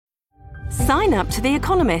Sign up to The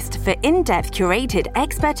Economist for in-depth curated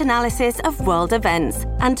expert analysis of world events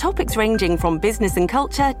and topics ranging from business and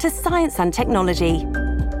culture to science and technology.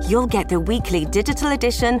 You'll get the weekly digital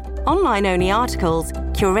edition, online-only articles,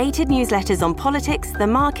 curated newsletters on politics, the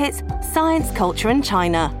markets, science, culture, and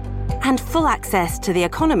China, and full access to The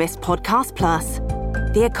Economist Podcast Plus.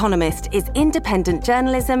 The Economist is independent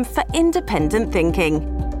journalism for independent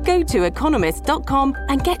thinking. Go to economist.com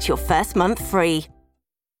and get your first month free.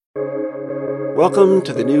 Welcome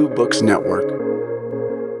to the New Books Network.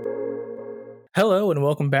 Hello, and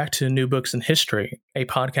welcome back to New Books in History, a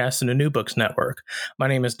podcast in the New Books Network. My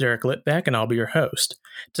name is Derek Litbeck, and I'll be your host.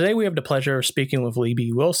 Today, we have the pleasure of speaking with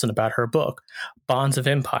Libby Wilson about her book, Bonds of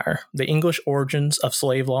Empire, The English Origins of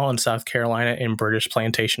Slave Law in South Carolina and British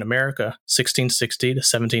Plantation America, 1660 to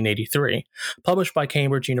 1783, published by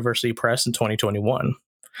Cambridge University Press in 2021.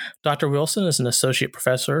 Dr. Wilson is an associate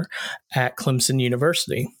professor at Clemson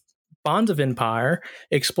University. Bonds of Empire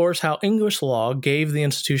explores how English law gave the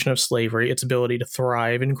institution of slavery its ability to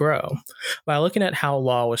thrive and grow. By looking at how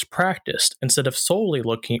law was practiced, instead of solely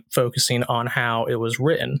focusing on how it was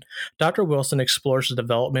written, Dr. Wilson explores the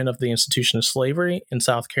development of the institution of slavery in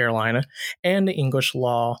South Carolina and the English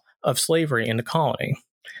law of slavery in the colony.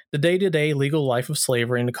 The day-to-day legal life of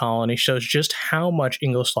slavery in the colony shows just how much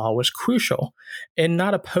English law was crucial and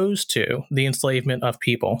not opposed to the enslavement of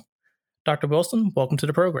people. Dr. Wilson, welcome to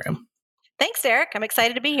the program. Thanks, Derek. I'm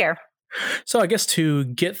excited to be here. So I guess to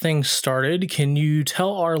get things started, can you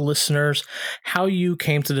tell our listeners how you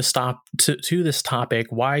came to this topic,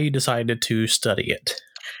 why you decided to study it?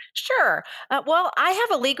 Sure. Well, I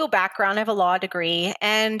have a legal background. I have a law degree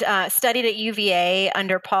and studied at UVA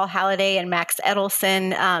under Paul Halliday and Max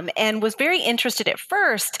Edelson, and was very interested at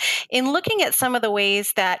first in looking at some of the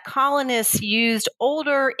ways that colonists used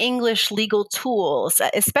older English legal tools,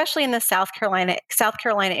 especially in the South Carolina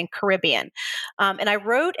and Caribbean. And I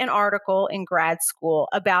wrote an article in grad school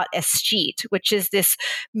about escheat, which is this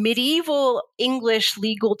medieval English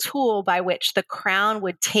legal tool by which the crown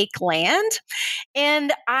would take land.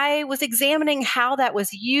 And I was examining how that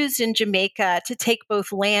was used in Jamaica to take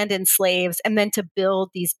both land and slaves and then to build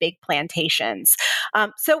these big plantations.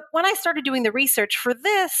 So when I started doing the research for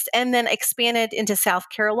this and then expanded into South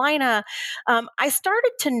Carolina, I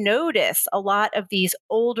started to notice a lot of these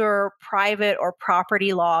older private or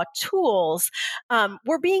property law tools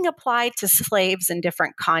were being applied to slaves in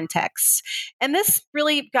different contexts. And this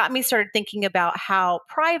really got me started thinking about how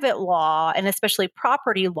private law and especially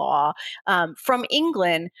property law from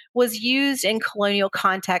England was used in colonial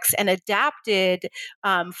contexts and adapted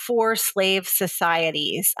for slave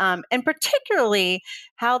societies, and particularly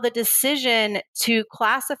how the decision to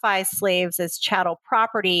classify slaves as chattel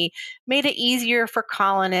property made it easier for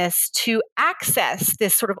colonists to access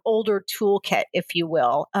this sort of older toolkit, if you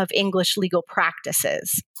will, of English legal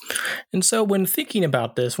practices. And so when thinking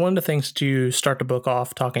about this, one of the things to start the book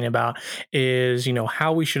off talking about is,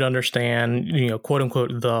 how we should understand, quote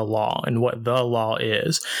unquote, the law and what the law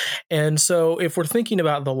is. And so if we're thinking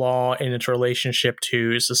about the law and its relationship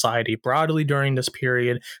to society broadly during this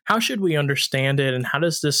period, how should we understand it? And how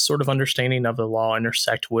does this sort of understanding of the law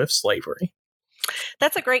intersect with slavery?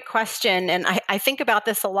 That's a great question. And I think about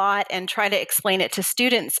this a lot and try to explain it to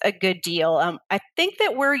students a good deal. I think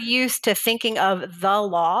that we're used to thinking of the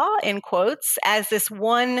law, in quotes, as this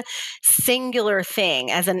one singular thing,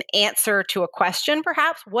 as an answer to a question,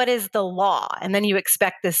 perhaps. What is the law? And then you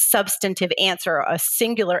expect this substantive answer, a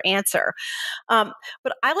singular answer.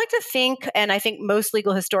 But I like to think, and I think most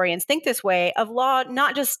legal historians think this way, of law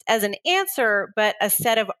not just as an answer, but a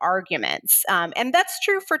set of arguments. And that's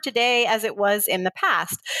true for today as it was in the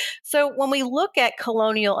past. So when we look at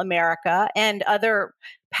colonial America and other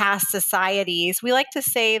past societies, we like to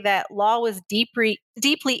say that law was deeply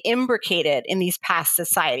imbricated in these past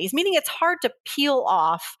societies, meaning it's hard to peel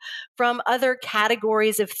off from other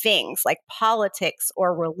categories of things like politics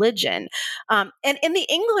or religion. And in the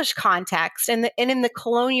English context and in the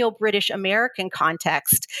colonial British American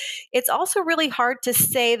context, it's also really hard to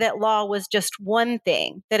say that law was just one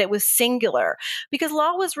thing, that it was singular, because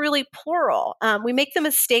law was really plural. We make the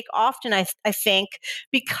mistake often, I think,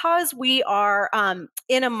 because we are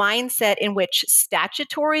in a mindset in which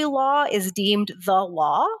statutory law is deemed the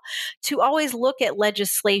law, to always look at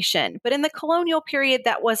legislation. But in the colonial period,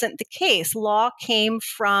 that wasn't the case. Law came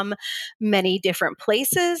from many different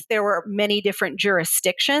places. There were many different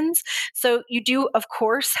jurisdictions. So you do, of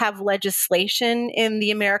course, have legislation in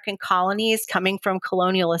the American colonies coming from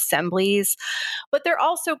colonial assemblies, but there are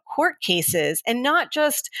also court cases, and not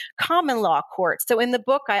just common law courts. So in the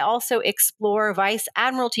book, I also explore vice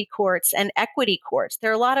admiralty courts and equity courts. There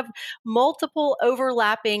there are a lot of multiple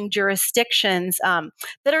overlapping jurisdictions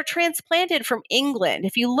that are transplanted from England.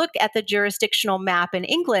 If you look at the jurisdictional map in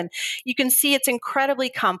England, you can see it's incredibly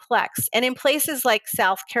complex. And in places like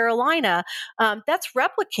South Carolina, that's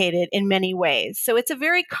replicated in many ways. So it's a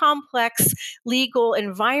very complex legal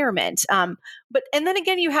environment. And then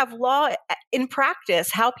again, you have law in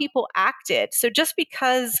practice, how people acted. So just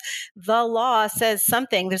because the law says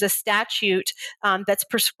something, there's a statute that's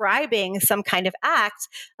prescribing some kind of act,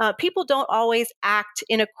 people don't always act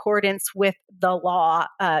in accordance with the law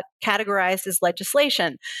categorized as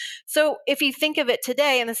legislation. So if you think of it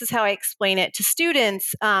today, and this is how I explain it to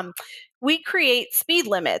students, we create speed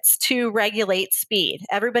limits to regulate speed.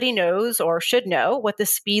 Everybody knows or should know what the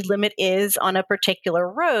speed limit is on a particular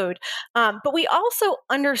road. But we also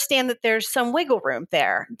understand that there's some wiggle room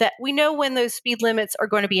there, that we know when those speed limits are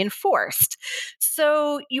going to be enforced.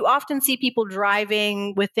 So you often see people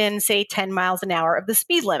driving within, say, 10 miles an hour of the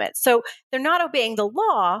speed limit. So they're not obeying the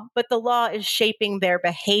law, but the law is shaping their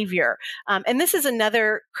behavior. And this is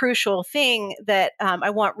another crucial thing that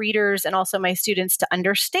I want readers and also my students to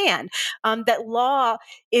understand. That law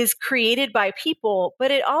is created by people,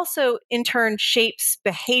 but it also in turn shapes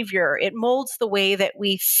behavior. It molds the way that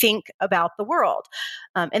we think about the world.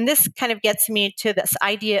 And this kind of gets me to this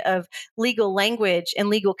idea of legal language and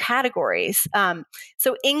legal categories.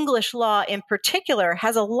 So English law in particular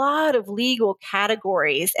has a lot of legal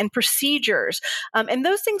categories and procedures. And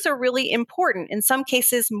those things are really important, in some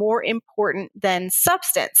cases more important than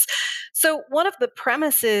substance. So one of the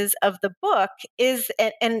premises of the book is,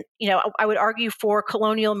 and I would argue for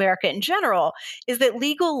colonial America in general, is that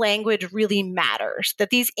legal language really matters, that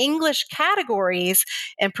these English categories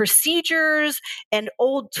and procedures and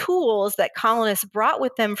old tools that colonists brought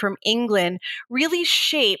with them from England really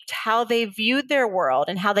shaped how they viewed their world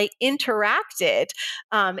and how they interacted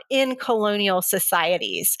in colonial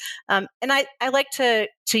societies. And I like to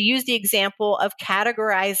use the example of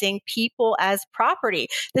categorizing people as property.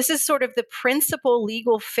 This is sort of the principal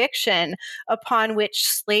legal fiction upon which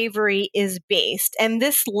slavery is based. And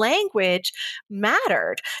this language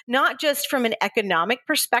mattered, not just from an economic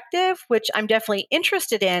perspective, which I'm definitely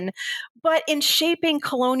interested in, but in shaping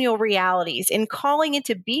colonial realities, in calling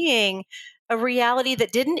into being a reality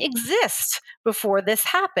that didn't exist before this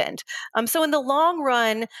happened. So in the long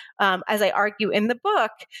run, as I argue in the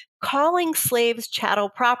book, calling slaves chattel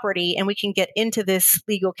property, and we can get into this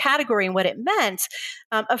legal category and what it meant,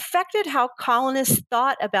 affected how colonists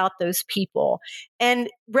thought about those people and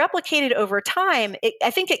replicated over time.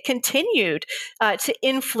 I think it continued to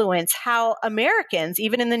influence how Americans,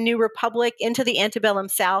 even in the New Republic, into the antebellum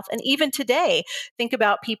South, and even today, think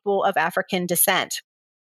about people of African descent.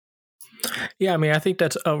 Yeah, I mean, I think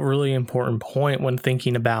that's a really important point when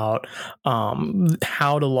thinking about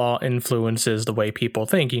how the law influences the way people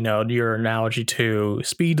think. Your analogy to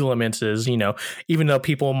speed limits is, even though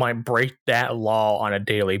people might break that law on a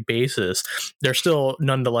daily basis, they're still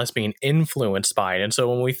nonetheless being influenced by it. And so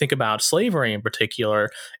when we think about slavery in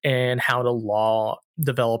particular and how the law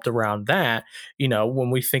developed around that,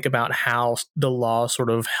 when we think about how the law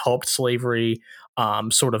sort of helped slavery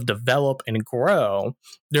sort of develop and grow,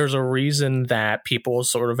 there's a reason that people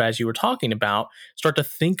sort of, as you were talking about, start to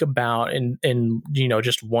think about in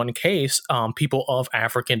just one case, people of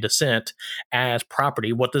African descent as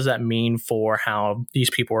property. What does that mean for how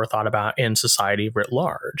these people are thought about in society writ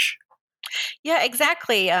large? Yeah,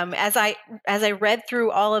 exactly. As I read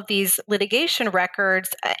through all of these litigation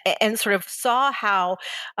records and sort of saw how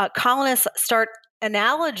colonists start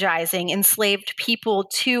analogizing enslaved people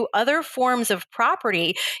to other forms of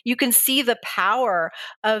property, you can see the power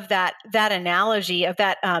of that analogy, of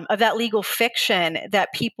that legal fiction,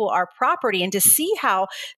 that people are property, and to see how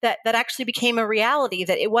that actually became a reality,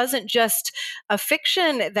 that it wasn't just a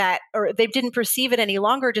fiction, or they didn't perceive it any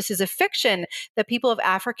longer just as a fiction, that people of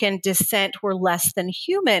African descent were less than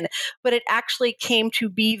human, but it actually came to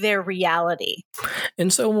be their reality.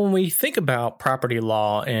 And so when we think about property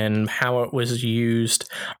law and how it was used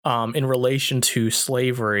in relation to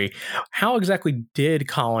slavery, how exactly did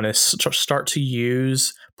colonists start to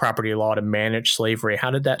use property law to manage slavery?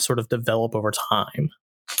 How did that sort of develop over time?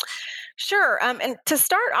 Sure. And to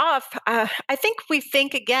start off, I think we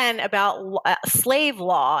think again about slave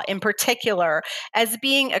law in particular as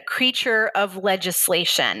being a creature of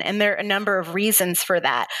legislation. And there are a number of reasons for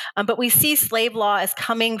that. But we see slave law as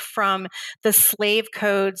coming from the slave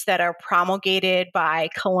codes that are promulgated by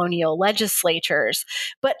colonial legislatures.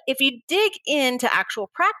 But if you dig into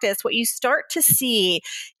actual practice, what you start to see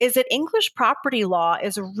is that English property law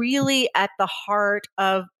is really at the heart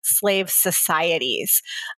of slave societies.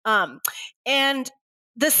 And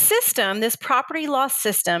the system, this property law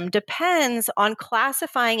system, depends on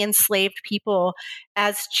classifying enslaved people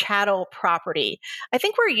as chattel property. I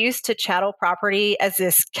think we're used to chattel property as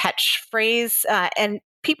this catchphrase, and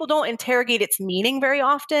people don't interrogate its meaning very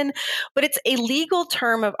often, but it's a legal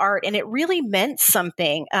term of art, and it really meant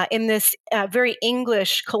something in this very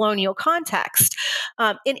English colonial context.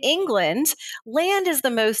 In England, land is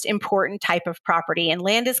the most important type of property, and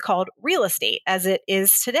land is called real estate, as it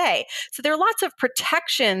is today. So there are lots of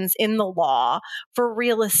protections in the law for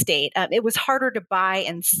real estate. It was harder to buy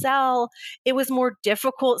and sell. It was more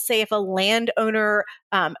difficult, say, if a landowner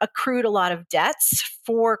accrued a lot of debts,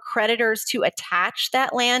 for creditors to attach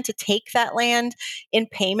that land, to take that land in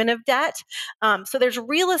payment of debt. So there's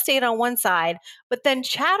real estate on one side, but then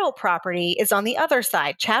chattel property is on the other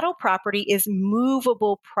side. Chattel property is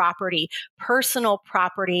movable property, personal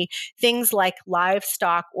property, things like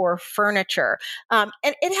livestock or furniture. And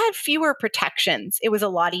it had fewer protections. It was a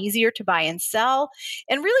lot easier to buy and sell.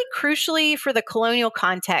 And really crucially for the colonial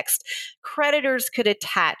context, creditors could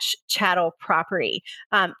attach chattel property.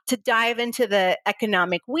 To dive into the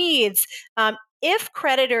economic weeds, if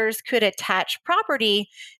creditors could attach property,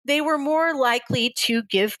 they were more likely to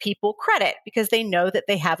give people credit because they know that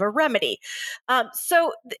they have a remedy.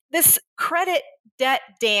 This credit debt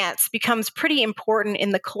dance becomes pretty important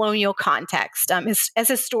in the colonial context. As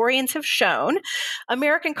historians have shown,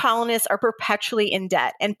 American colonists are perpetually in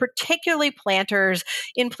debt, and particularly planters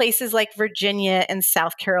in places like Virginia and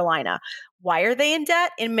South Carolina. Why are they in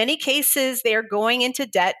debt? In many cases, they are going into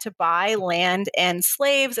debt to buy land and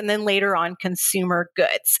slaves, and then later on consumer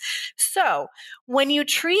goods. So when you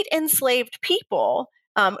treat enslaved people,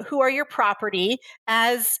 who are your property,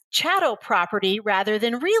 as chattel property rather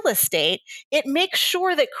than real estate, it makes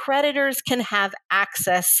sure that creditors can have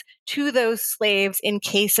access to those slaves in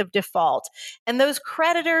case of default. And those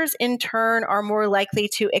creditors, in turn, are more likely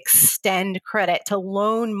to extend credit, to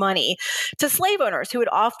loan money to slave owners who would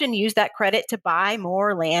often use that credit to buy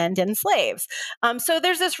more land and slaves. So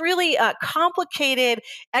there's this really complicated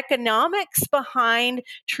economics behind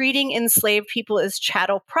treating enslaved people as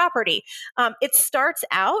chattel property. It starts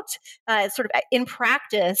out sort of in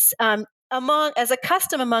practice as a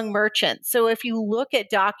custom among merchants. So if you look at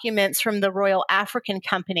documents from the Royal African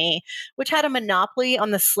Company, which had a monopoly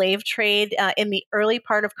on the slave trade in the early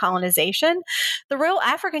part of colonization, the Royal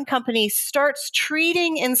African Company starts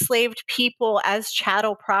treating enslaved people as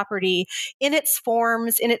chattel property in its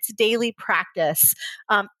forms, in its daily practice,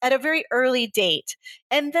 at a very early date.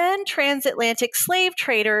 And then transatlantic slave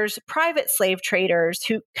traders, private slave traders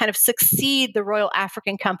who kind of succeed the Royal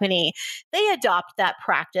African Company, they adopt that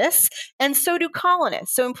practice. And so do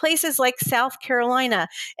colonists. So in places like South Carolina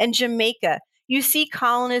and Jamaica, you see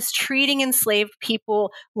colonists treating enslaved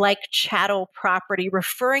people like chattel property,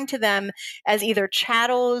 referring to them as either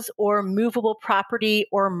chattels or movable property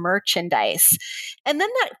or merchandise. And then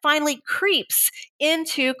that finally creeps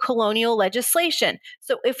into colonial legislation.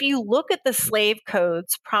 So if you look at the slave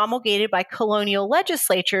codes promulgated by colonial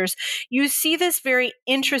legislatures, you see this very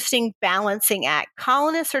interesting balancing act.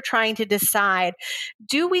 Colonists are trying to decide,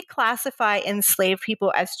 do we classify enslaved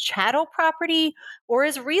people as chattel property or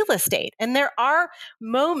as real estate? And there are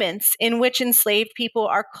moments in which enslaved people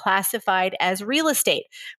are classified as real estate.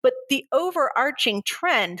 But the overarching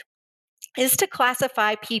trend is to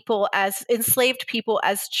classify enslaved people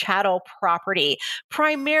as chattel property,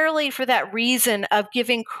 primarily for that reason of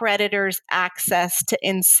giving creditors access to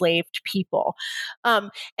enslaved people.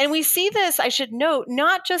 And we see this, I should note,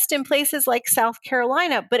 not just in places like South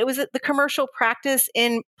Carolina, but it was the commercial practice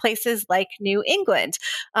in places like New England,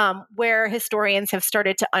 where historians have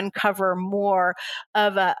started to uncover more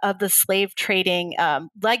of the slave trading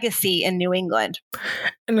legacy in New England.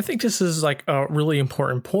 And I think this is like a really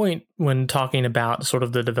important point when talking about sort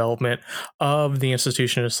of the development of the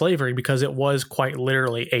institution of slavery, because it was quite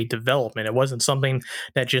literally a development. It wasn't something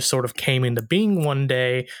that just sort of came into being one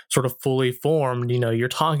day, sort of fully formed. You know, you're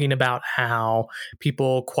talking about how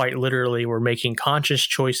people quite literally were making conscious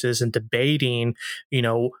choices and debating, you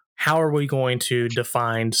know, how are we going to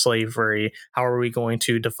define slavery? How are we going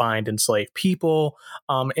to define enslaved people?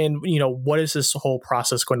 And, you know, what is this whole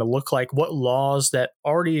process going to look like? What laws that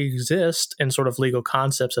already exist and sort of legal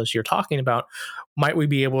concepts, as you're talking about, might we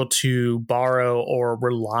be able to borrow or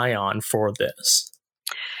rely on for this?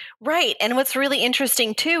 Right. And what's really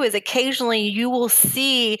interesting, too, is occasionally you will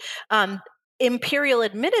see imperial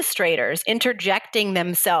administrators interjecting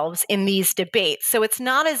themselves in these debates. So it's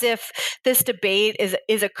not as if this debate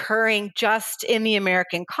is occurring just in the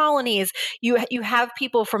American colonies. You have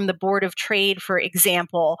people from the Board of Trade, for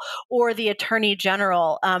example, or the Attorney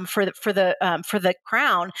General for the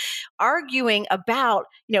Crown, arguing about,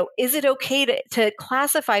 is it okay to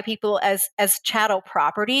classify people as chattel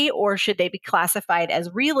property, or should they be classified as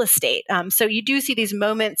real estate? So you do see these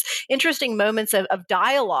interesting moments of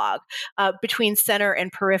dialogue between center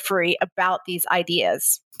and periphery about these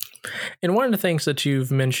ideas. And one of the things that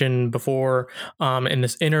you've mentioned before in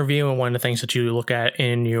this interview, and one of the things that you look at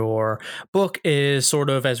in your book is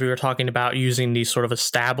sort of, as we were talking about, using these sort of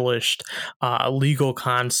established legal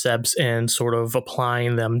concepts and sort of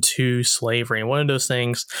applying them to slavery. And one of those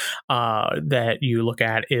things that you look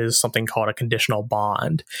at is something called a conditional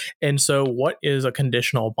bond. And so what is a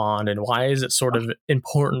conditional bond, and why is it sort of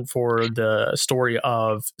important for the story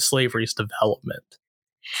of slavery's development?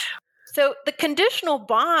 So the conditional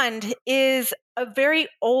bond is a very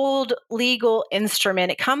old legal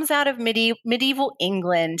instrument. It comes out of medieval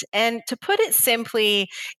England. And to put it simply,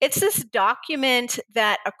 it's this document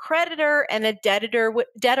that a creditor and a debtor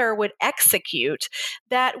would execute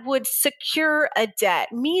that would secure a debt,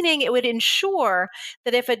 meaning it would ensure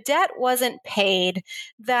that if a debt wasn't paid,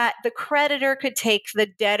 that the creditor could take the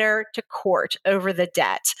debtor to court over the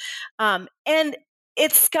debt. And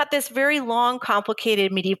it's got this very long,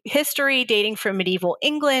 complicated history dating from medieval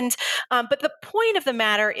England. But the point of the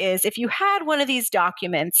matter is, if you had one of these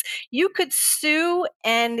documents, you could sue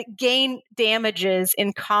and gain damages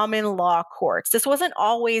in common law courts. This wasn't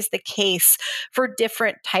always the case for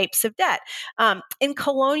different types of debt. In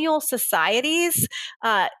colonial societies,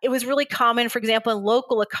 it was really common, for example, in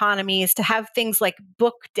local economies to have things like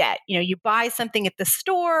book debt. You buy something at the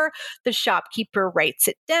store, the shopkeeper writes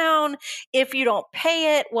it down. If you don't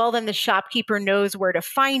pay it, well, then the shopkeeper knows where to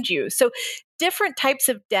find you. So different types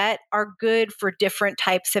of debt are good for different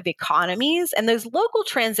types of economies. And those local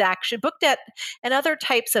book debt and other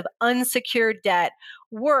types of unsecured debt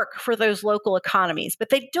work for those local economies, but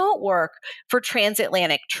they don't work for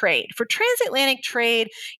transatlantic trade. For transatlantic trade,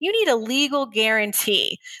 you need a legal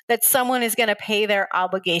guarantee that someone is going to pay their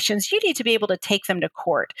obligations. You need to be able to take them to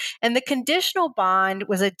court. And the conditional bond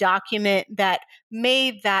was a document that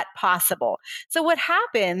made that possible. So what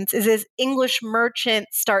happens is, as English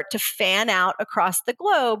merchants start to fan out across the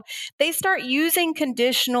globe, they start using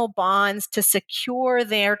conditional bonds to secure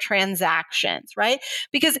their transactions, right?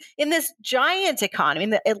 Because in this giant economy, in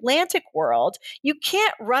the Atlantic world, you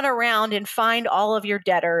can't run around and find all of your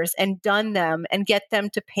debtors and dun them and get them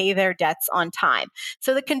to pay their debts on time.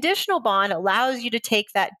 So the conditional bond allows you to take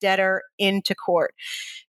that debtor into court.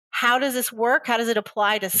 How does this work? How does it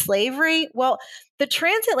apply to slavery? Well, the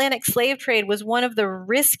transatlantic slave trade was one of the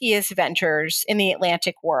riskiest ventures in the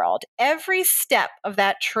Atlantic world. Every step of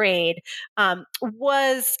that trade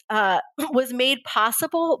was made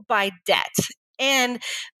possible by debt. And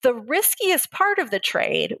the riskiest part of the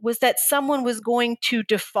trade was that someone was going to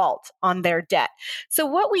default on their debt. So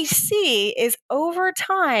what we see is, over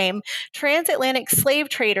time, transatlantic slave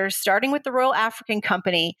traders, starting with the Royal African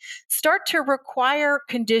Company, start to require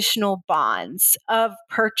conditional bonds of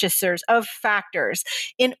purchasers, of factors,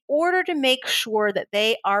 in order to make sure that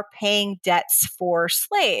they are paying debts for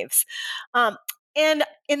slaves. And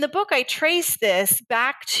in the book, I trace this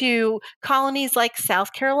back to colonies like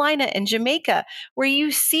South Carolina and Jamaica, where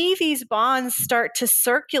you see these bonds start to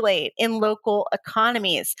circulate in local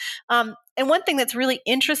economies. And one thing that's really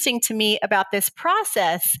interesting to me about this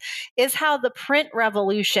process is how the print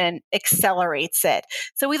revolution accelerates it.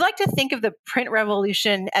 So we like to think of the print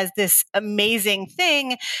revolution as this amazing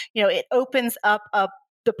thing. It opens up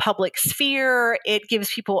the public sphere. It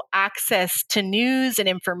gives people access to news and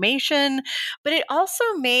information, but it also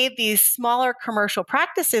made these smaller commercial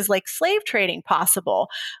practices like slave trading possible.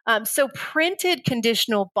 So printed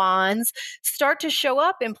conditional bonds start to show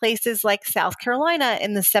up in places like South Carolina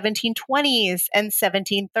in the 1720s and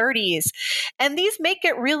 1730s. And these make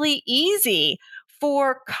it really easy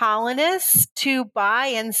for colonists to buy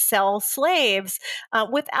and sell slaves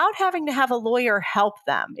without having to have a lawyer help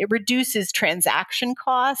them. It reduces transaction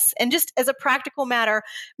costs and, just as a practical matter,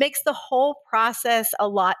 makes the whole process a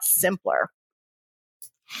lot simpler.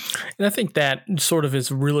 And I think that sort of is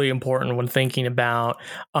really important when thinking about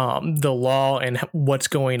the law and what's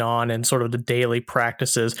going on and sort of the daily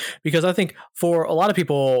practices, because I think for a lot of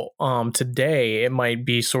people today, it might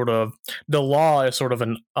be sort of, the law is sort of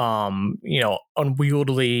an,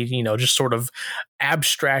 unwieldy, just sort of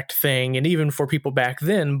abstract thing. And even for people back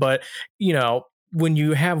then, but, when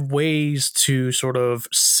you have ways to sort of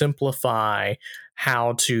simplify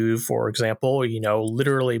how to, for example,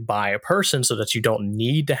 literally buy a person so that you don't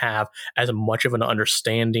need to have as much of an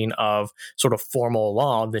understanding of sort of formal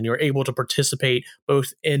law, then you're able to participate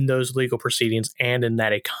both in those legal proceedings and in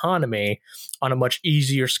that economy on a much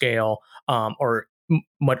easier scale, or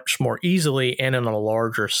much more easily and on a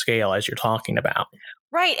larger scale, as you're talking about.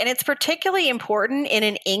 Right. And it's particularly important in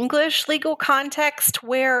an English legal context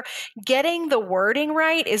where getting the wording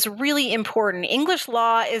right is really important. English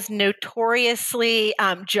law is notoriously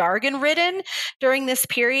jargon ridden during this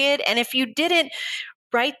period. And if you didn't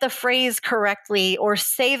write the phrase correctly or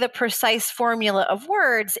say the precise formula of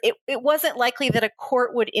words, it wasn't likely that a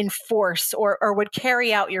court would enforce or would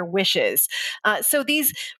carry out your wishes. So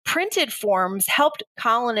these printed forms helped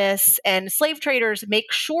colonists and slave traders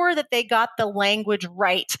make sure that they got the language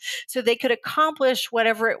right so they could accomplish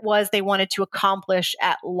whatever it was they wanted to accomplish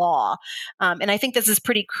at law. And I think this is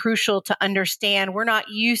pretty crucial to understand. We're not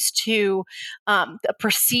used to a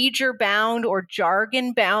procedure bound or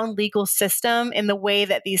jargon bound legal system in the way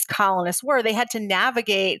that these colonists were. They had to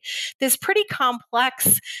navigate this pretty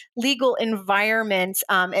complex legal environment,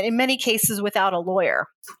 and in many cases without a lawyer.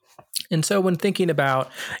 And so when thinking about,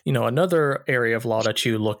 another area of law that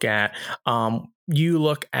you look at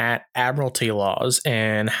admiralty laws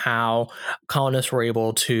and how colonists were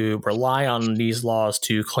able to rely on these laws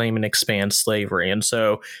to claim and expand slavery. And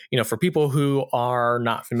so, for people who are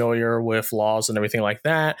not familiar with laws and everything like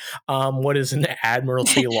that, what is an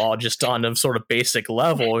admiralty law just on a sort of basic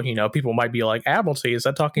level? People might be like, admiralty, is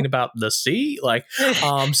that talking about the sea?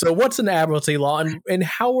 So what's an admiralty law, and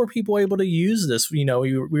how were people able to use this? We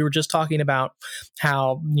were just talking about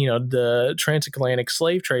how, the transatlantic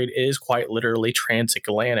slave trade is quite literally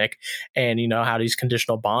transatlantic, and how these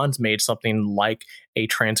conditional bonds made something like a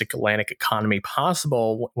transatlantic economy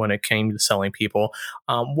possible when it came to selling people.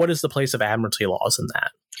 What is the place of admiralty laws in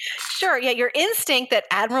that? Sure. Yeah, your instinct that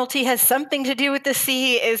admiralty has something to do with the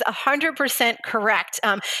sea is 100% correct.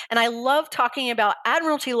 And I love talking about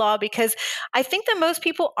admiralty law because I think that most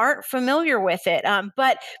people aren't familiar with it,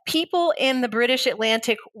 but people in the British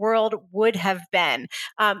Atlantic world would have been.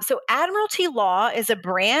 So admiralty law is a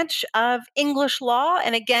branch of English law.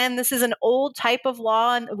 And again, this is an old type of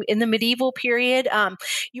law in the medieval period.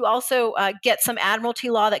 You also get some admiralty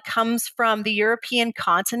law that comes from the European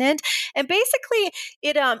continent. And basically,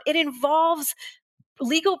 it involves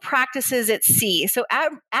legal practices at sea. So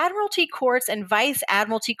admiralty courts and vice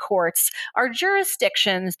admiralty courts are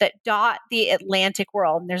jurisdictions that dot the Atlantic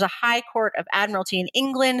world. And there's a high court of admiralty in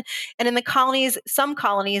England, and in the colonies, some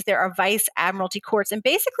colonies, there are vice admiralty courts. And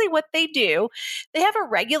basically what they do, they have a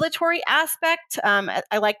regulatory aspect.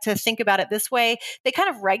 I like to think about it this way. They kind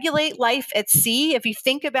of regulate life at sea. If you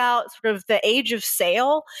think about sort of the age of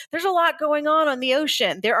sail, there's a lot going on the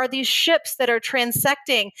ocean. There are these ships that are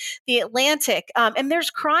transecting the Atlantic, and there's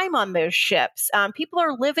crime on those ships. People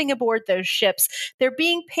are living aboard those ships. They're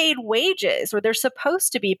being paid wages, or they're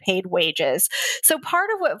supposed to be paid wages. So part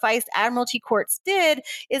of what vice admiralty courts did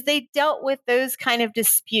is they dealt with those kind of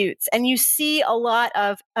disputes. And you see a lot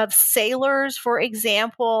of sailors, for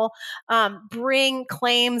example, bring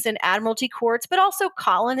claims in admiralty courts, but also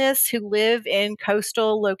colonists who live in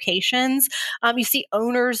coastal locations. You see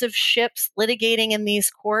owners of ships litigating in these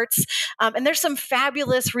courts. And there's some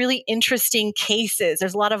fabulous, really interesting cases.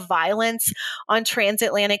 There's a lot of violence on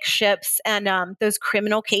transatlantic ships, and those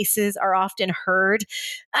criminal cases are often heard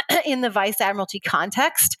in the vice admiralty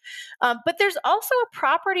context. But there's also a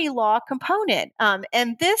property law component,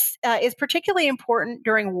 and this is particularly important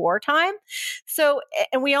during wartime. So,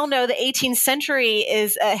 and we all know the 18th century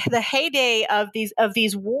is the heyday of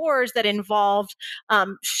these wars that involved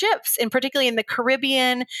ships, and particularly in the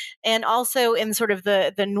Caribbean and also in sort of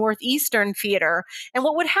the northeastern theater. And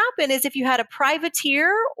what would happen is if you had a privateer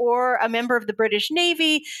or a member of the British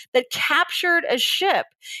Navy that captured a ship,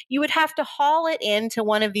 you would have to haul it into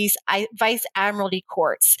one of these vice admiralty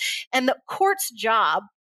courts. And the court's job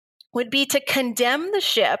would be to condemn the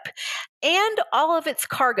ship and all of its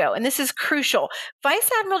cargo. And this is crucial. Vice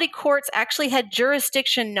admiralty courts actually had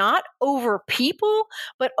jurisdiction not over people,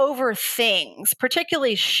 but over things,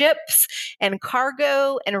 particularly ships and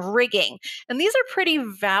cargo and rigging. And these are pretty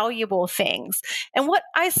valuable things. And what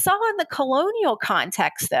I saw in the colonial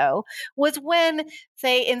context, though, was when,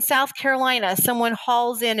 say, in South Carolina, someone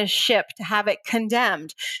hauls in a ship to have it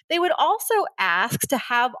condemned, they would also ask to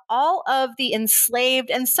have all of the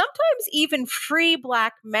enslaved and sometimes even free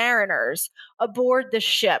Black mariners aboard the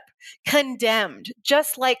ship, condemned,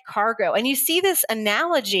 just like cargo. And you see this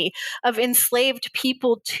analogy of enslaved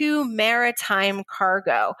people to maritime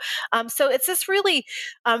cargo. So it's this really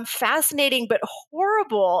fascinating but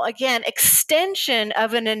horrible, again, extension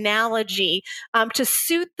of an analogy to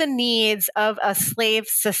suit the needs of a slave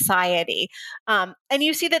society. And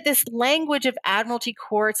you see that this language of admiralty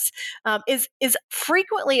courts is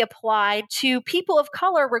frequently applied to people of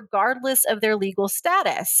color, regardless of their legal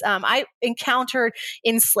status. I encountered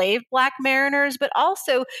enslaved Black mariners, but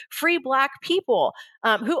also free Black people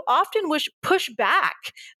who often push back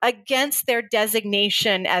against their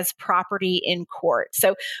designation as property in court.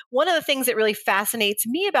 So, one of the things that really fascinates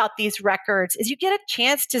me about these records is you get a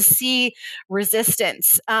chance to see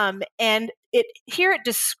resistance, and hear it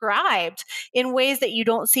described in ways that you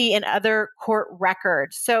don't see in other court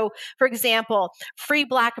records. So, for example, free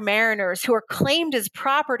Black mariners who are claimed as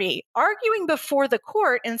property arguing before the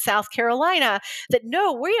court in South Carolina that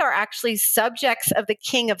no, we are actually subjects of the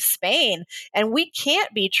King of Spain and we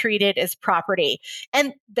can't be treated as property.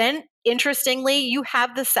 And then interestingly, you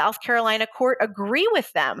have the South Carolina court agree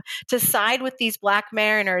with them to side with these Black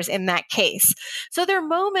mariners in that case. So there are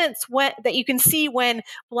moments that you can see when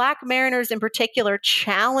Black mariners in particular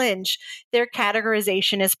challenge their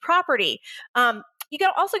categorization as property. You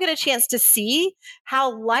also get a chance to see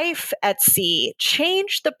how life at sea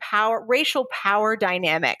changed the racial power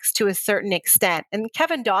dynamics to a certain extent. And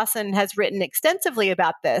Kevin Dawson has written extensively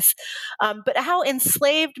about this, but how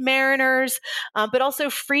enslaved mariners, but also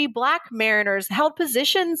free Black mariners held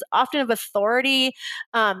positions often of authority,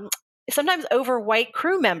 sometimes over white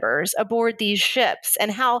crew members aboard these ships,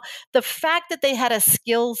 and how the fact that they had a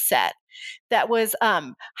skill set that was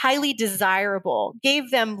highly desirable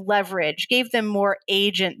gave them leverage, gave them more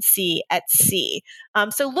agency at sea.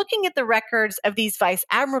 So looking at the records of these vice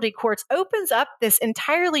admiralty courts opens up this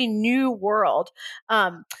entirely new world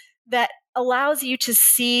that allows you to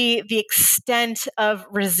see the extent of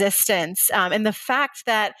resistance and the fact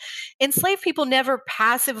that enslaved people never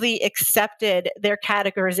passively accepted their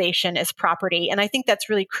categorization as property. And I think that's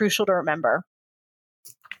really crucial to remember.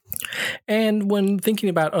 And when thinking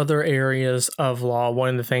about other areas of law, one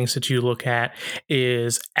of the things that you look at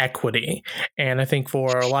is equity. And I think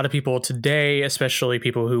for a lot of people today, especially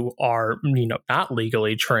people who are, not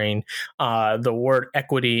legally trained, the word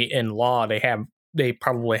equity in law, they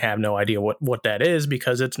probably have no idea what that is,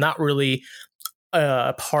 because it's not really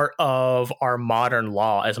part of our modern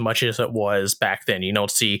law as much as it was back then. You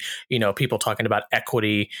don't see, people talking about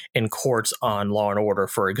equity in courts on Law and Order,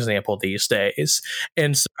 for example, these days.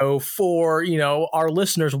 And so for, our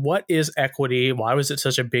listeners, what is equity? Why was it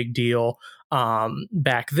such a big deal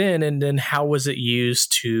back then? And then how was it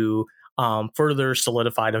used to further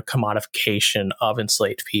solidify the commodification of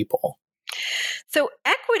enslaved people? So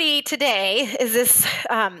equity today is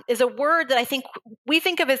a word that I think we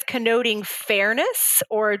think of as connoting fairness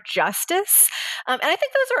or justice, and I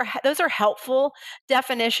think those are helpful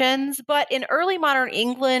definitions. But in early modern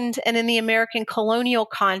England and in the American colonial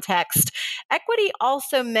context, equity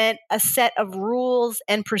also meant a set of rules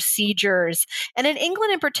and procedures. And in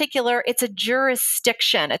England, in particular, it's a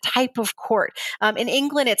jurisdiction, a type of court. In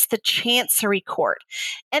England, it's the Chancery Court,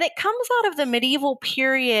 and it comes out of the medieval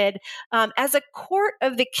period as a court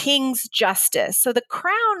of the king's justice. So the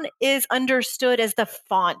crown is understood as the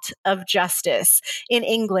font of justice in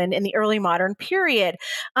England in the early modern period.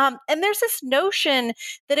 And there's this notion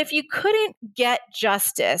that if you couldn't get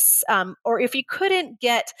justice, or if you couldn't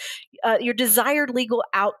get your desired legal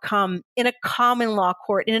outcome in a common law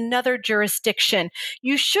court in another jurisdiction,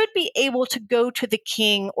 you should be able to go to the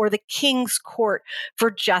king or the king's court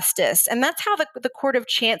for justice. And that's how the Court of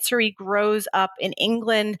Chancery grows up in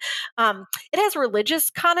England. It has religious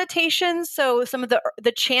connotations. So some of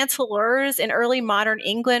the chancellors in early modern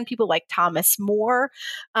England, people like Thomas More,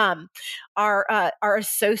 are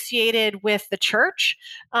associated with the church.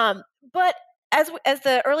 But as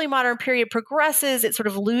the early modern period progresses, it sort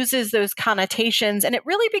of loses those connotations, and it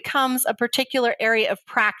really becomes a particular area of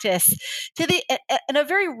practice in a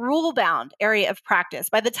very rule-bound area of practice.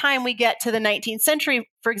 By the time we get to the 19th century,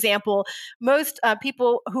 for example, most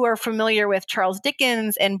people who are familiar with Charles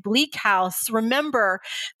Dickens and Bleak House remember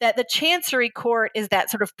that the Chancery Court is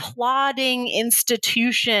that sort of plodding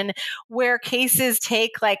institution where cases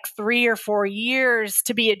take like 3 or 4 years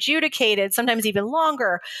to be adjudicated, sometimes even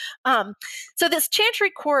longer. So this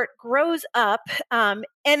Chancery Court grows up, and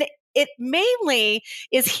it mainly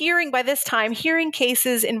is hearing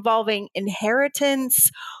cases involving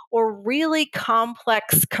inheritance or really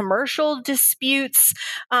complex commercial disputes.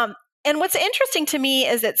 And what's interesting to me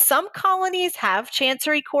is that some colonies have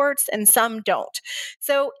chancery courts and some don't.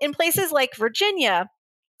 So in places like Virginia,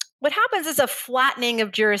 what happens is a flattening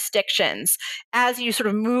of jurisdictions. As you sort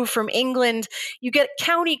of move from England, you get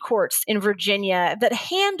county courts in Virginia that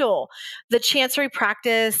handle the chancery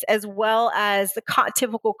practice as well as the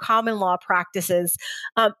typical common law practices.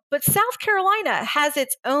 But South Carolina has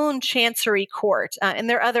its own chancery court, and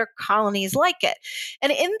there are other colonies like it.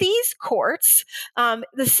 And in these courts,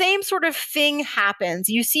 the same sort of thing happens.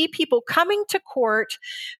 You see people coming to court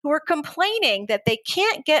who are complaining that they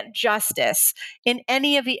can't get justice in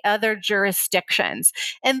any of the other jurisdictions.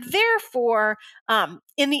 And therefore,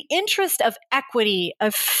 in the interest of equity,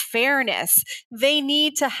 of fairness, they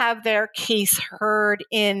need to have their case heard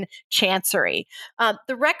in chancery.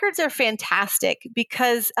 The records are fantastic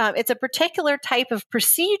because it's a particular type of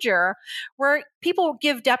procedure where people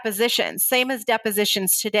give depositions, same as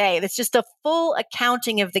depositions today. It's just a full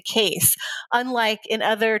accounting of the case, unlike in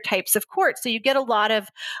other types of courts. So you get a lot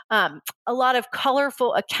of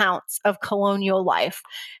colorful accounts of colonial life.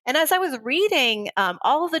 And as I was reading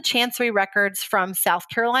all of the chancery records from South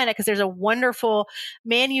Carolina, because there's a wonderful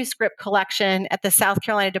manuscript collection at the South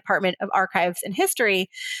Carolina Department of Archives and History,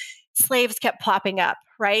 slaves kept popping up,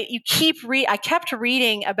 right? I kept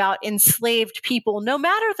reading about enslaved people, no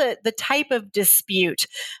matter the type of dispute.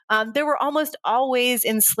 There were almost always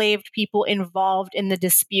enslaved people involved in the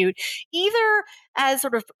dispute, either as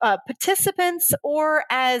sort of participants or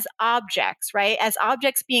as objects, right? As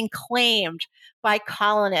objects being claimed by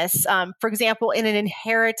colonists, for example, in an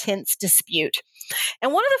inheritance dispute.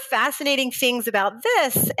 And one of the fascinating things about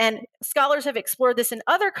this, and scholars have explored this in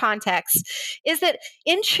other contexts, is that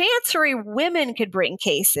in chancery, women could bring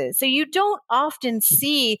cases. So you don't often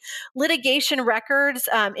see litigation records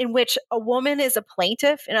in which a woman is a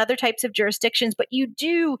plaintiff in other types of jurisdictions, but you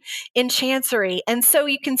do in chancery. And so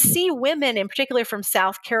you can see women, in particular from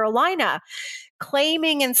South Carolina,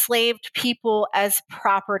 claiming enslaved people as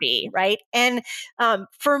property, right? And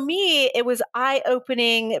for me, it was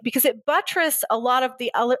eye-opening because it buttressed a lot of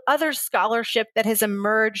the other scholarship that has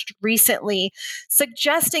emerged recently,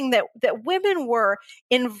 suggesting that women were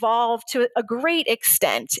involved to a great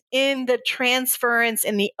extent in the transference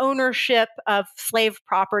and the ownership of slave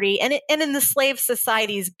property and in the slave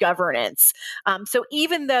society's governance. So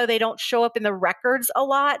even though they don't show up in the records a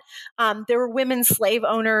lot, there were women slave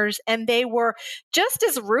owners, and they were just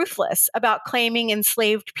as ruthless about claiming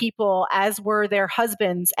enslaved people as were their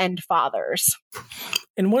husbands and fathers.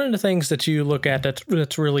 And one of the things that you look at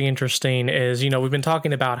that's really interesting is, we've been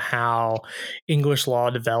talking about how English law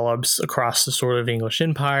develops across the sort of English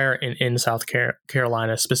empire in South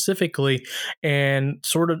Carolina specifically. And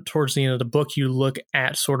sort of towards the end of the book, you look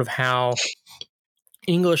at sort of how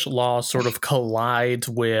English law sort of collides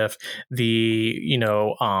with the,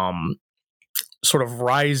 sort of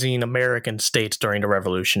rising American states during the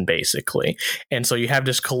Revolution, basically. And so you have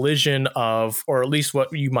this collision of, or at least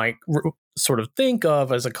what you might sort of think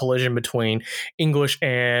of as a collision between English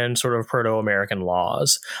and sort of Proto-American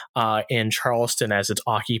laws in Charleston as it's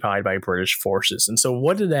occupied by British forces. And so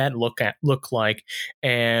what did that look like,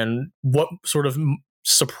 and what sort of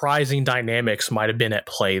surprising dynamics might have been at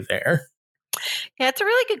play there? Yeah, it's a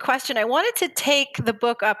really good question. I wanted to take the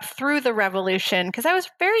book up through the Revolution because I was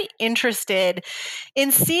very interested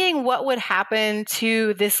in seeing what would happen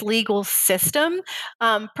to this legal system,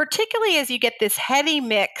 particularly as you get this heavy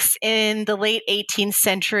mix in the late 18th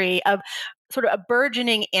century of sort of a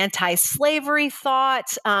burgeoning anti-slavery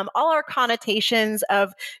thought, all our connotations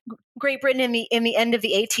of Great Britain in the end of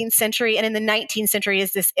the 18th century and in the 19th century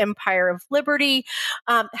is this empire of liberty.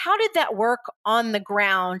 How did that work on the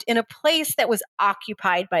ground in a place that was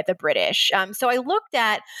occupied by the British? So I looked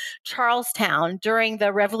at Charlestown during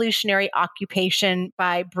the revolutionary occupation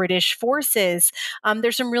by British forces.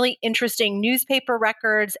 There's some really interesting newspaper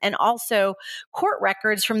records and also court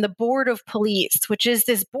records from the Board of Police, which is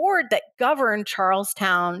this board that governed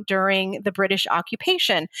Charlestown during the British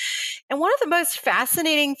occupation. And one of the most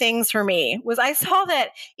fascinating things for me was I saw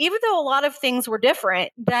that even though a lot of things were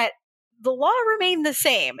different, that the law remained the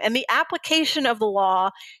same, and the application of the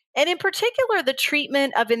law, and in particular, the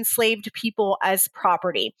treatment of enslaved people as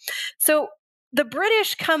property. So the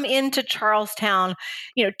British come into Charlestown,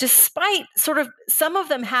 despite sort of some of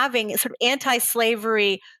them having sort of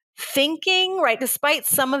anti-slavery thinking, right, despite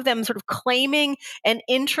some of them sort of claiming an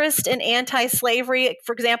interest in anti-slavery.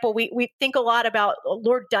 For example, we think a lot about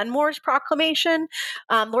Lord Dunmore's proclamation.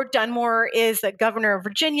 Lord Dunmore is the governor of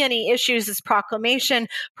Virginia, and he issues this proclamation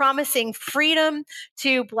promising freedom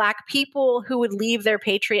to Black people who would leave their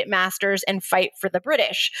patriot masters and fight for the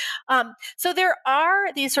British. So there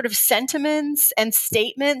are these sort of sentiments and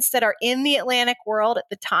statements that are in the Atlantic world at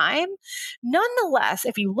the time. Nonetheless,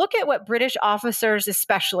 if you look at what British officers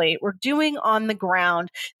especially were doing on the ground,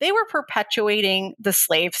 they were perpetuating the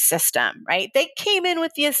slave system, right? They came in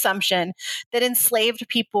with the assumption that enslaved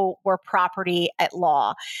people were property at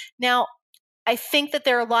law. Now, I think that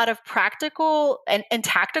there are a lot of practical and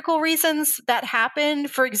tactical reasons that happen.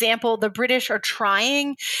 For example, the British are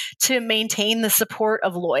trying to maintain the support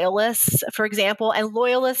of loyalists, for example, and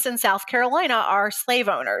loyalists in South Carolina are slave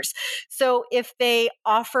owners. So if they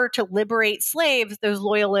offer to liberate slaves, those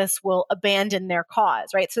loyalists will abandon their cause,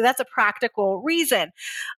 right? So that's a practical reason.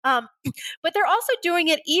 But they're also doing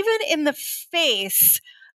it even in the face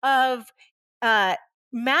of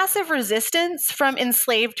massive resistance from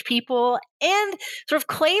enslaved people and sort of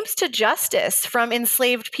claims to justice from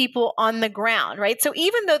enslaved people on the ground, right? So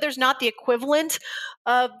even though there's not the equivalent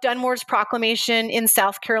of Dunmore's proclamation in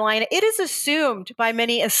South Carolina, it is assumed by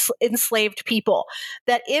many enslaved people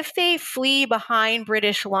that if they flee behind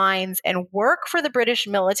British lines and work for the British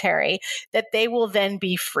military, that they will then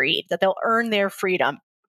be freed, that they'll earn their freedom.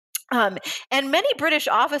 And many British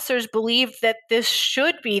officers believed that this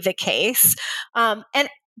should be the case. And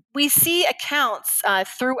we see accounts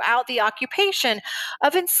throughout the occupation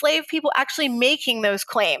of enslaved people actually making those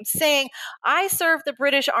claims, saying, I served the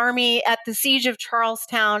British Army at the siege of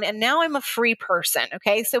Charlestown, and now I'm a free person.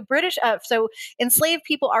 Okay, so so enslaved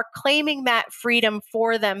people are claiming that freedom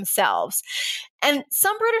for themselves. And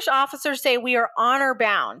some British officers say we are honor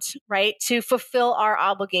bound, right, to fulfill our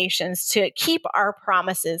obligations, to keep our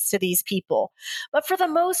promises to these people. But for the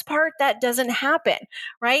most part, that doesn't happen,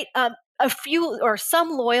 right? A few or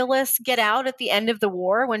some loyalists get out at the end of the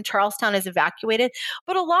war when Charlestown is evacuated,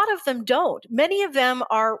 but a lot of them don't. Many of them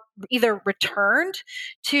are either returned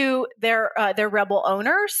to their rebel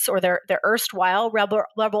owners or their erstwhile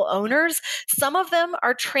rebel owners. Some of them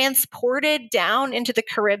are transported down into the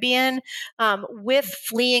Caribbean with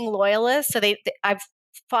fleeing loyalists. So I've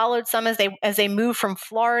followed some as they move from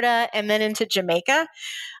Florida and then into Jamaica.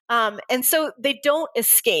 And so they don't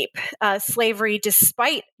escape slavery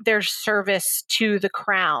despite their service to the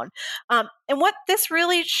crown. And what this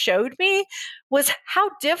really showed me was how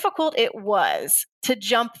difficult it was to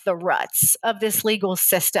jump the ruts of this legal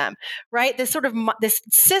system, right? This sort of this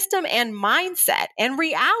system and mindset and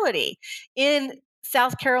reality in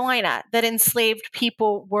South Carolina that enslaved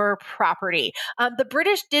people were property. The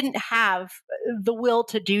British didn't have the will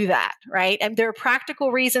to do that, right? And there are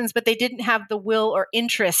practical reasons, but they didn't have the will or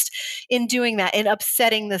interest in doing that, in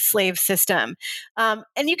upsetting the slave system. And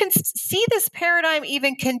you can see this paradigm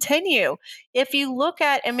even continue if you look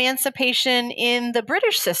at emancipation in the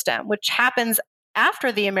British system, which happens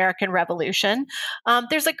after the American Revolution.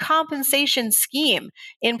 There's a compensation scheme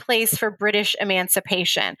in place for British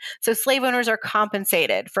emancipation. So slave owners are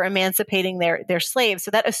compensated for emancipating their slaves.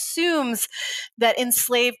 So that assumes that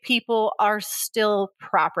enslaved people are still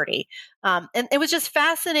property. And it was just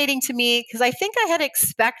fascinating to me because I think I had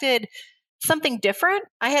expected something different.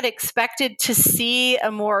 I had expected to see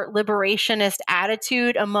a more liberationist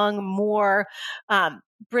attitude among more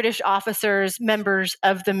British officers, members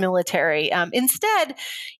of the military. Instead,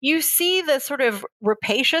 you see the sort of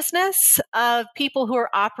rapaciousness of people who are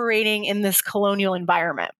operating in this colonial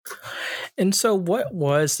environment. And so what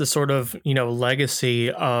was the sort of,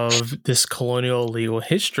 legacy of this colonial legal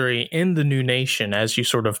history in the new nation as you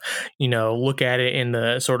sort of, look at it in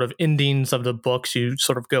the sort of endings of the books? You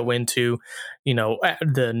sort of go into,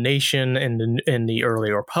 the nation in the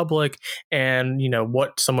early republic and,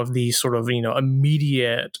 what some of these sort of,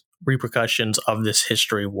 immediate repercussions of this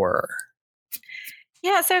history were.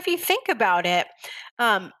 Yeah, so if you think about it,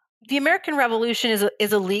 the American Revolution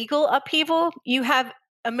is a legal upheaval. You have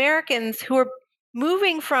Americans who are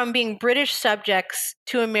moving from being British subjects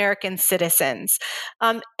to American citizens,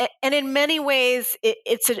 and in many ways,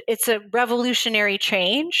 it's a revolutionary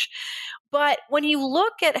change. But when you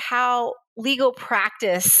look at how legal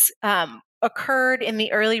practice occurred in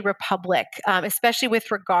the early republic, especially with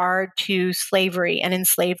regard to slavery and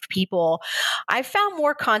enslaved people, I found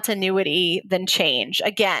more continuity than change.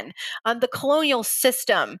 Again, the colonial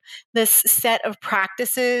system, this set of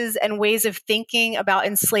practices and ways of thinking about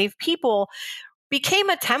enslaved people became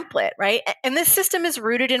a template, right? And this system is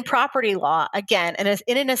rooted in property law, again, and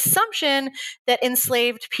in an assumption that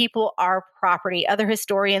enslaved people are property. Other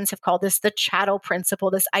historians have called this the chattel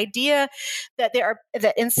principle, this idea that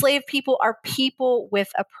that enslaved people are people with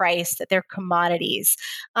a price, that they're commodities.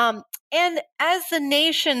 And as the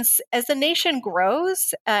nation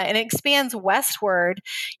grows and expands westward,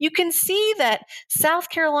 you can see that South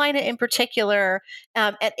Carolina, in particular,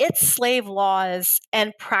 and its slave laws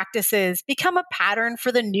and practices become a pattern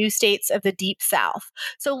for the new states of the Deep South.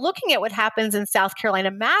 So, looking at what happens in South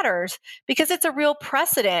Carolina matters because it's a real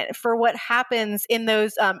precedent for what happens in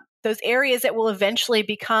those areas that will eventually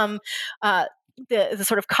become the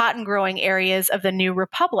sort of cotton growing areas of the new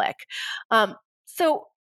republic. So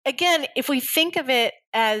again, if we think of it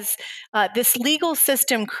as this legal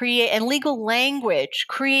system and legal language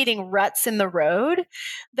creating ruts in the road,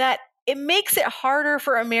 that it makes it harder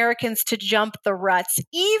for Americans to jump the ruts,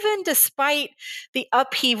 even despite the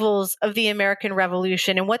upheavals of the American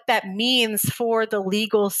Revolution and what that means for the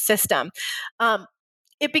legal system.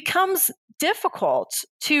 It becomes difficult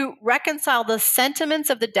to reconcile the sentiments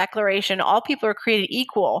of the Declaration, all people are created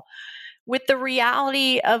equal, with the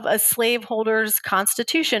reality of a slaveholder's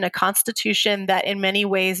constitution, a constitution that in many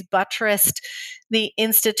ways buttressed the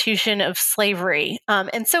institution of slavery.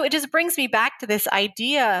 And so it just brings me back to this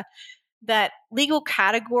idea that legal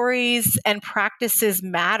categories and practices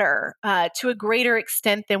matter to a greater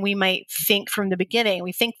extent than we might think from the beginning.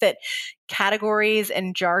 We think that categories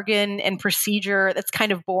and jargon and procedure, that's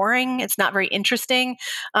kind of boring. It's not very interesting.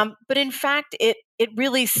 But in fact, it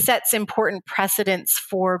really sets important precedents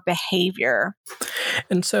for behavior.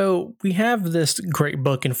 And so we have this great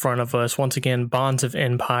book in front of us. Once again, Bonds of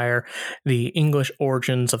Empire, the English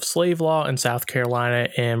Origins of Slave Law in South Carolina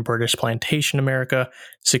and British Plantation America,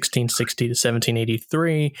 1660 to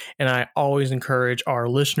 1783. And I always encourage our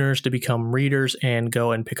listeners to become readers and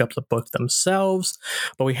go and pick up the book themselves.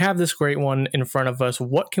 But we have this great one in front of us.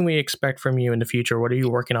 What can we expect from you in the future? What are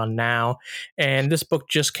you working on now? And this book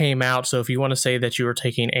just came out, so if you want to say that you are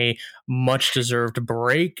taking a much-deserved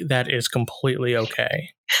break, that is completely okay.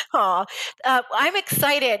 I'm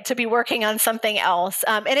excited to be working on something else.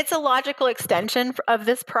 And it's a logical extension of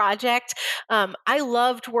this project. I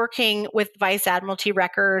loved working with Vice Admiralty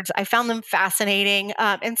records. I found them fascinating.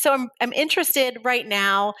 And so I'm interested right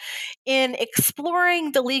now in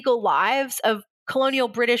exploring the legal lives of colonial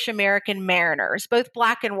British American mariners, both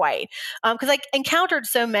black and white, because I encountered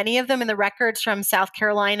so many of them in the records from South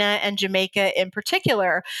Carolina and Jamaica in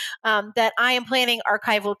particular, that I am planning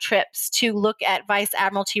archival trips to look at Vice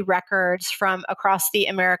Admiralty records from across the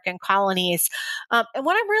American colonies. And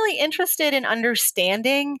what I'm really interested in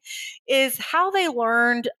understanding is how they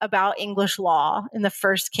learned about English law in the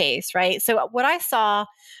first case, right? So what I saw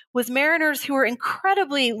was mariners who were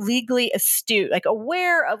incredibly legally astute, like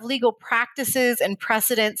aware of legal practices and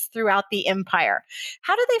precedents throughout the empire.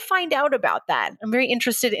 How did they find out about that? I'm very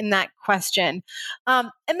interested in that question.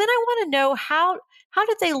 And then I want to know how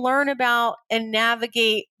did they learn about and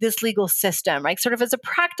navigate this legal system, right? Sort of as a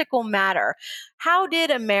practical matter. How did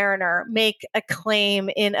a mariner make a claim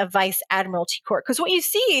in a vice admiralty court? Because what you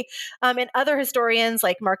see, and other historians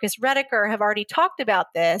like Marcus Rediker have already talked about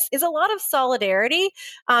this, is a lot of solidarity.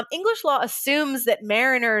 English law assumes that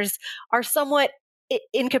mariners are somewhat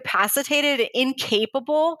incapacitated,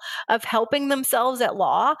 incapable of helping themselves at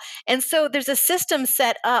law. And so there's a system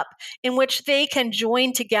set up in which they can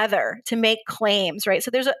join together to make claims, right? So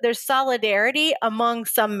there's solidarity among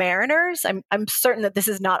some mariners. I'm certain that this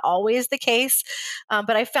is not always the case,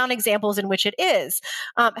 but I found examples in which it is.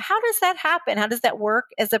 How does that happen? How does that work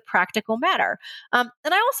as a practical matter? And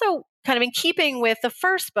I also, kind of in keeping with the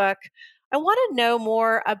first book, I want to know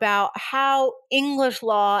more about how English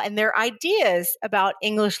law and their ideas about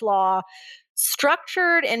English law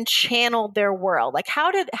structured and channeled their world. Like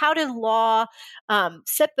how did law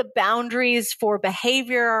set the boundaries for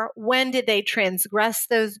behavior? When did they transgress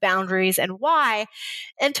those boundaries and why?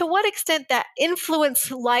 And to what extent that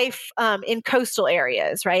influenced life in coastal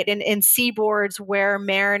areas, right? In seaboards where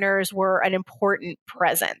mariners were an important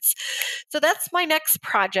presence. So that's my next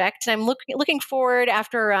project. And I'm looking forward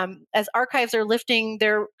after, as archives are lifting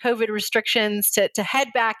their COVID restrictions, to head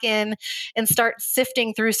back in and start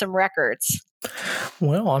sifting through some records.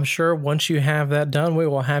 Well, I'm sure once you have that done, we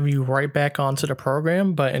will have you right back onto the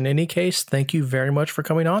program. But in any case, thank you very much for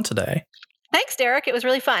coming on today. Thanks, Derek. It was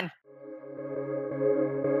really fun.